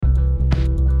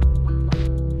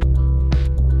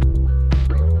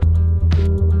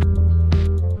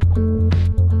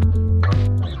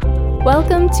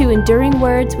Welcome to Enduring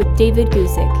Words with David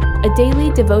Guzik, a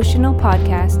daily devotional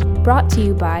podcast brought to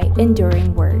you by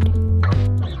Enduring Word.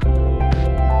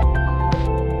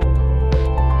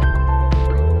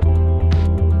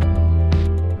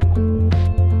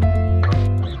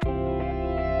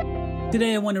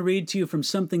 Today I want to read to you from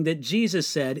something that Jesus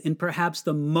said in perhaps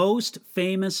the most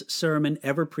famous sermon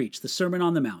ever preached, the Sermon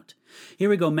on the Mount. Here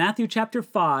we go, Matthew chapter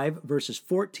 5, verses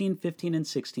 14, 15, and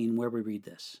 16, where we read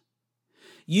this.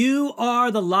 You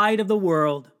are the light of the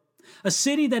world. A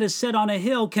city that is set on a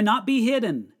hill cannot be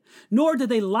hidden, nor do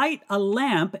they light a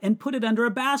lamp and put it under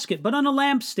a basket, but on a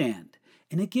lampstand,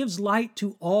 and it gives light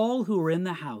to all who are in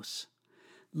the house.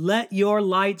 Let your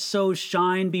light so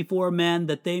shine before men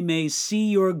that they may see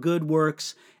your good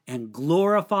works and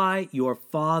glorify your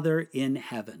Father in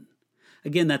heaven.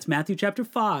 Again, that's Matthew chapter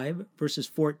 5, verses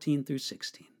 14 through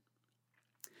 16.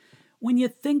 When you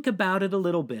think about it a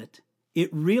little bit, it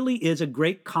really is a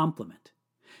great compliment.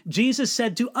 Jesus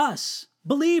said to us,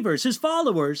 believers, his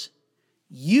followers,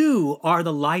 you are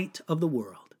the light of the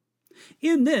world.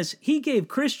 In this, he gave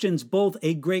Christians both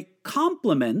a great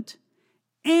compliment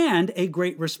and a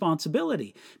great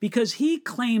responsibility, because he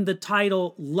claimed the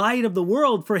title Light of the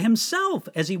World for himself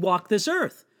as he walked this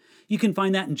earth. You can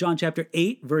find that in John chapter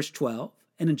 8, verse 12,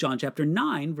 and in John chapter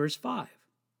 9, verse 5.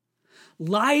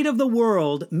 Light of the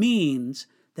world means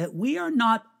that we are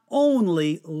not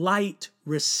only light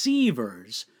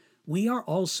receivers, we are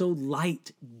also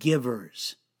light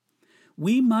givers.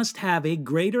 We must have a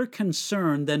greater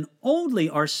concern than only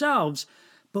ourselves,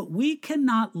 but we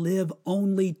cannot live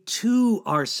only to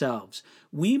ourselves.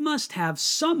 We must have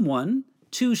someone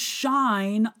to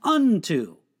shine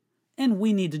unto, and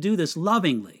we need to do this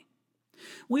lovingly.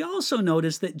 We also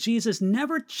notice that Jesus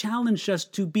never challenged us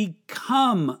to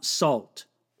become salt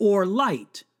or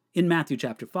light, in Matthew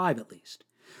chapter 5 at least.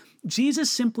 Jesus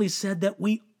simply said that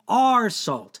we are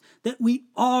salt, that we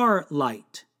are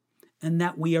light, and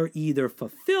that we are either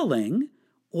fulfilling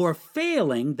or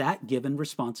failing that given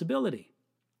responsibility.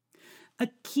 A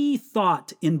key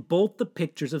thought in both the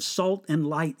pictures of salt and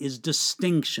light is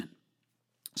distinction.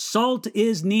 Salt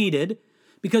is needed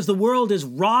because the world is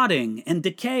rotting and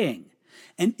decaying.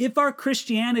 And if our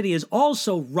Christianity is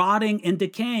also rotting and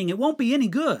decaying, it won't be any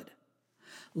good.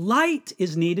 Light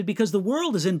is needed because the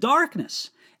world is in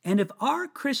darkness. And if our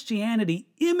Christianity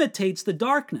imitates the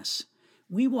darkness,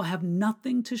 we will have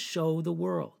nothing to show the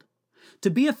world.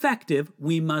 To be effective,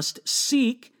 we must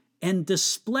seek and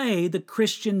display the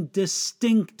Christian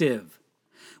distinctive.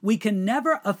 We can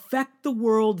never affect the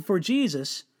world for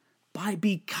Jesus by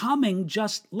becoming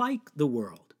just like the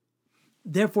world.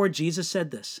 Therefore, Jesus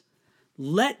said this,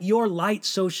 let your light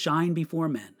so shine before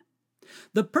men.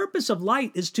 The purpose of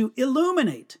light is to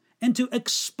illuminate and to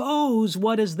expose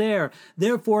what is there.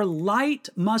 Therefore, light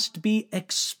must be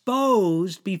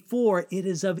exposed before it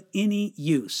is of any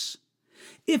use.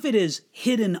 If it is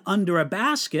hidden under a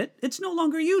basket, it's no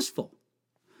longer useful.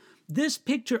 This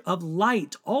picture of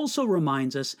light also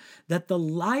reminds us that the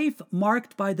life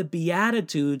marked by the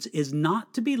Beatitudes is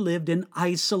not to be lived in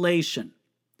isolation.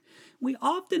 We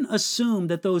often assume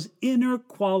that those inner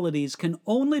qualities can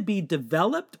only be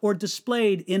developed or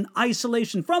displayed in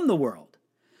isolation from the world.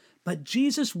 But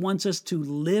Jesus wants us to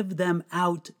live them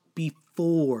out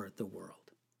before the world.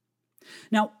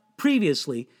 Now,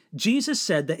 previously, Jesus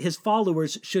said that his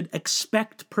followers should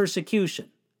expect persecution.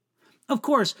 Of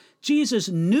course, Jesus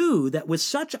knew that with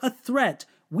such a threat,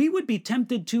 we would be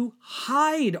tempted to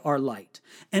hide our light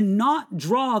and not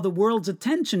draw the world's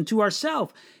attention to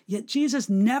ourselves. Yet Jesus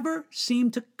never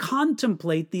seemed to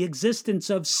contemplate the existence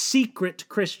of secret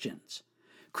Christians,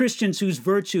 Christians whose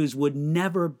virtues would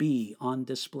never be on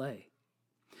display.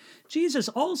 Jesus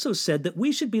also said that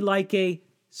we should be like a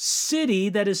city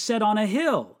that is set on a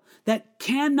hill, that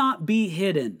cannot be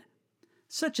hidden.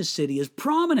 Such a city is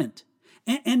prominent,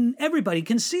 and everybody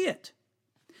can see it.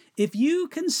 If you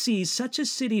can see such a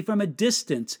city from a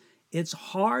distance, it's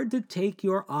hard to take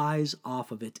your eyes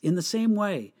off of it. In the same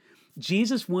way,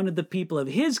 Jesus wanted the people of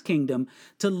his kingdom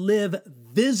to live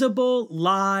visible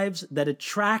lives that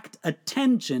attract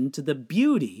attention to the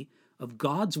beauty of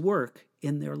God's work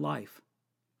in their life.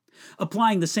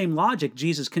 Applying the same logic,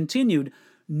 Jesus continued,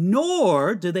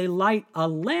 nor do they light a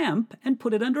lamp and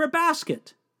put it under a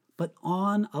basket, but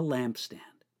on a lampstand.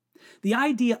 The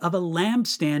idea of a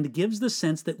lampstand gives the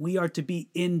sense that we are to be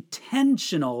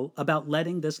intentional about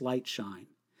letting this light shine.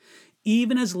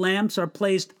 Even as lamps are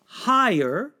placed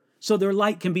higher so their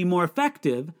light can be more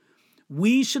effective,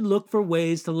 we should look for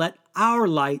ways to let our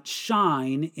light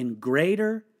shine in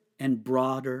greater and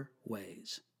broader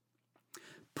ways.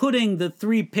 putting the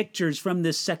three pictures from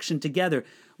this section together,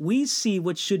 we see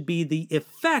what should be the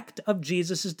effect of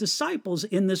Jesus' disciples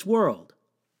in this world.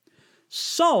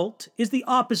 Salt is the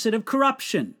opposite of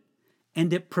corruption,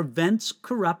 and it prevents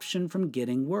corruption from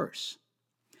getting worse.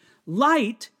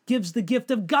 Light gives the gift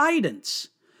of guidance,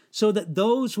 so that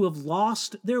those who have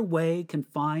lost their way can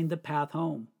find the path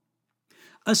home.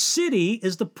 A city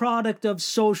is the product of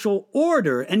social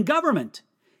order and government.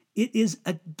 It is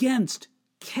against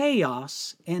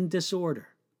chaos and disorder.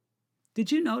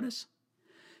 Did you notice?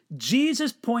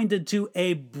 Jesus pointed to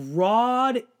a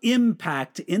broad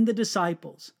impact in the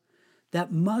disciples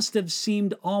that must have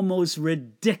seemed almost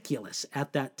ridiculous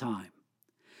at that time.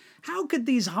 How could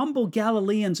these humble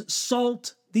Galileans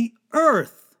salt the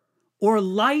earth or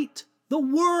light the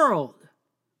world?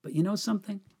 But you know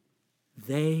something?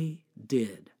 They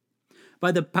did.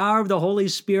 By the power of the Holy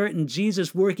Spirit and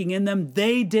Jesus working in them,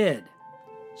 they did.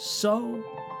 So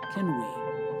can we.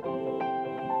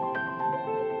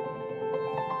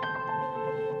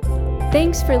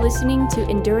 Thanks for listening to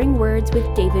Enduring Words with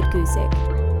David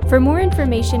Guzik. For more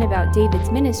information about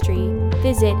David's ministry,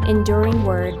 visit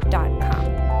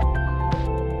enduringword.com.